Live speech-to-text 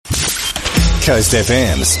Coast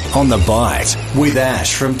FM's On The Bite with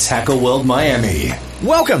Ash from Tackle World Miami.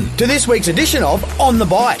 Welcome to this week's edition of On The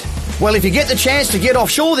Bite. Well, if you get the chance to get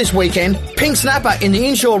offshore this weekend, pink snapper in the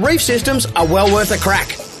inshore reef systems are well worth a crack.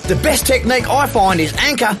 The best technique I find is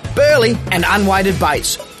anchor, burley and unweighted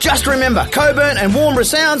baits. Just remember, Coburn and Warnbro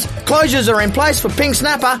Sounds closures are in place for pink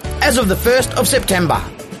snapper as of the 1st of September.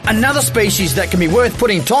 Another species that can be worth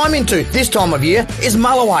putting time into this time of year is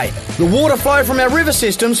mulloway. The water flow from our river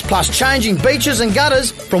systems plus changing beaches and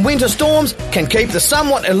gutters from winter storms can keep the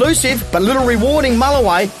somewhat elusive but little rewarding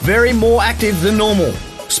mulloway very more active than normal.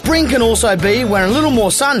 Spring can also be when a little more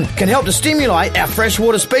sun can help to stimulate our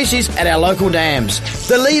freshwater species at our local dams.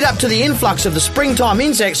 The lead up to the influx of the springtime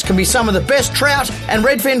insects can be some of the best trout and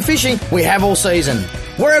redfin fishing we have all season.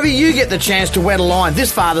 Wherever you get the chance to wet a line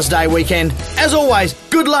this Father's Day weekend, as always,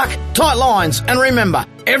 good luck, tight lines, and remember,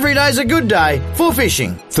 every day's a good day for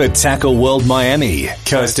fishing. For Tackle World Miami,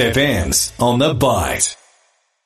 Coast FM's On The Bite.